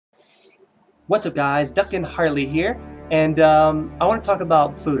What's up guys, Duck and Harley here, and I want to talk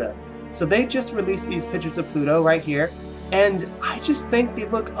about Pluto. So they just released these pictures of Pluto right here, and I just think they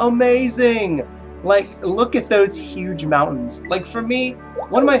look amazing! Like, look at those huge mountains. Like, for me,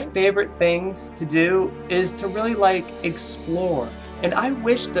 one of my favorite things to do is to really, explore. And I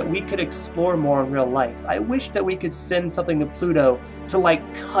wish that we could explore more in real life. I wish that we could send something to Pluto to,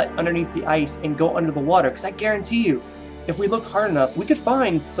 cut underneath the ice and go under the water, because I guarantee you, if we look hard enough, we could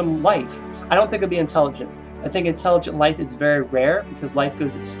find some life. I don't think it'd be intelligent. I think intelligent life is very rare because life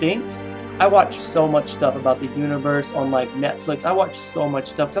goes extinct. I watch so much stuff about the universe on Netflix. I watch so much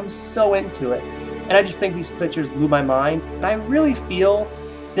stuff. I'm so into it. And I just think these pictures blew my mind. And I really feel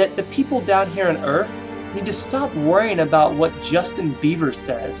that the people down here on Earth need to stop worrying about what Justin Bieber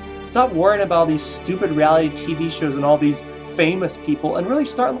says. Stop worrying about these stupid reality TV shows and all these famous people and really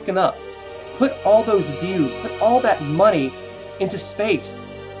start looking up. Put all those views, put all that money into space.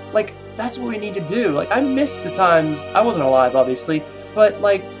 That's what we need to do. I miss the times, I wasn't alive obviously, but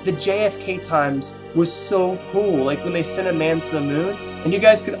the JFK times was so cool. When they sent a man to the moon, and you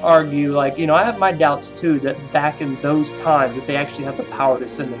guys could argue, I have my doubts too that back in those times that they actually have the power to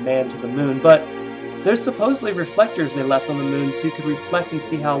send a man to the moon, but there's supposedly reflectors they left on the moon so you could reflect and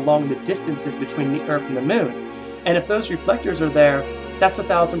see how long the distance is between the Earth and the moon. And if those reflectors are there, that's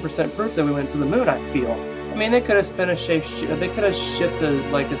 1000% proof that we went to the moon, I feel. I mean, they could have spent they could have shipped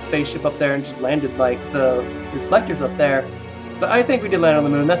a spaceship up there and just landed the reflectors up there. But I think we did land on the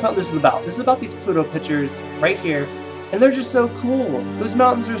moon. That's not what this is about. This is about these Pluto pictures right here, and they're just so cool. Those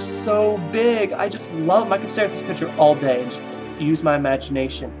mountains are so big. I just love them. I could stare at this picture all day and just use my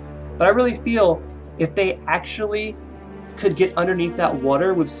imagination. But I really feel if they actually could get underneath that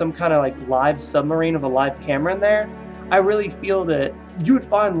water with some kind of live submarine with a live camera in there, I really feel that you would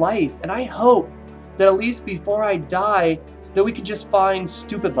find life. And I hope that at least before I die, that we could just find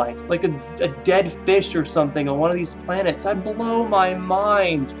stupid life, like a dead fish or something on one of these planets. That'd blow my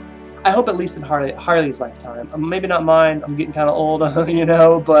mind. I hope at least in Harley's lifetime. Maybe not mine, I'm getting kind of old, you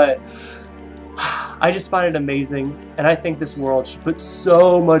know, but I just find it amazing, and I think this world should put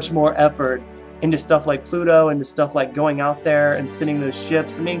so much more effort into stuff like Pluto, into stuff like going out there and sending those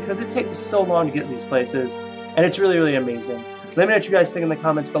ships. I mean, because it takes so long to get to these places, and it's really, really amazing. Let me know what you guys think in the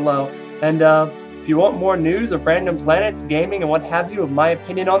comments below, and if you want more news of random planets, gaming, and what have you, of my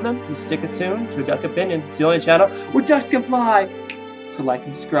opinion on them, then stick attuned to Duck Opinion. It's the only channel where ducks can fly. So like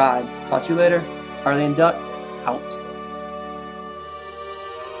and subscribe. Talk to you later. Harley and Duck, out.